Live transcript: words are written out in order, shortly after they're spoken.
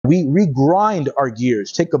We regrind our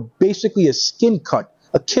gears, take basically a skin cut,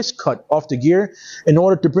 a kiss cut off the gear in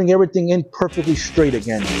order to bring everything in perfectly straight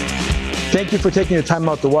again. Thank you for taking the time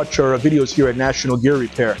out to watch our videos here at National Gear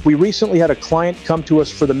Repair. We recently had a client come to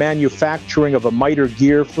us for the manufacturing of a miter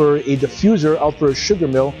gear for a diffuser out for a sugar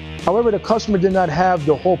mill. However, the customer did not have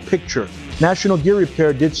the whole picture. National Gear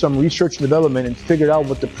Repair did some research and development and figured out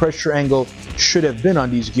what the pressure angle should have been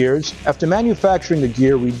on these gears. After manufacturing the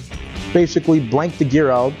gear, we basically blanked the gear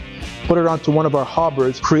out, put it onto one of our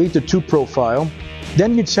hobbers, create the tube profile.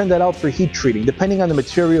 Then you'd send that out for heat treating. Depending on the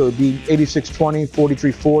material, it would be 8620,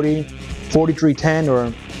 4340, 4310,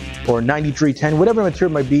 or 9310. Whatever the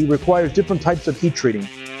material might be, requires different types of heat treating.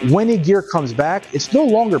 When a gear comes back, it's no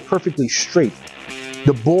longer perfectly straight.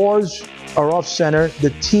 The bores are off center. The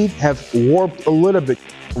teeth have warped a little bit.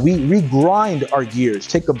 We regrind our gears,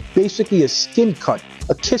 take basically a skin cut,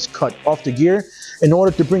 a kiss cut off the gear in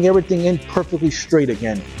order to bring everything in perfectly straight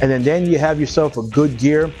again. And then you have yourself a good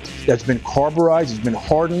gear that's been carburized, it's been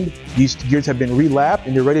hardened, these gears have been relapped,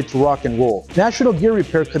 and they're ready to rock and roll. National Gear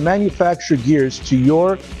Repair can manufacture gears to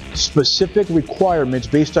your specific requirements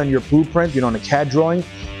based on your blueprint, on a CAD drawing,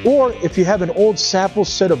 or if you have an old sample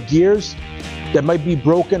set of gears that might be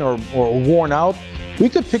broken or worn out, we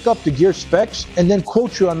could pick up the gear specs and then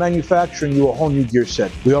quote you on manufacturing you a whole new gear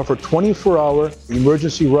set. We offer 24-hour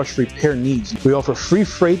emergency rush repair needs. We offer free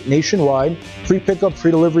freight nationwide, free pickup, free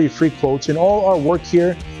delivery, free quotes, and all our work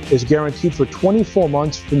here is guaranteed for 24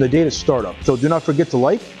 months from the date of startup. So do not forget to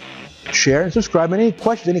like, share, and subscribe. And any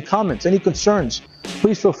questions, any comments, any concerns,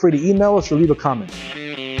 please feel free to email us or leave a comment.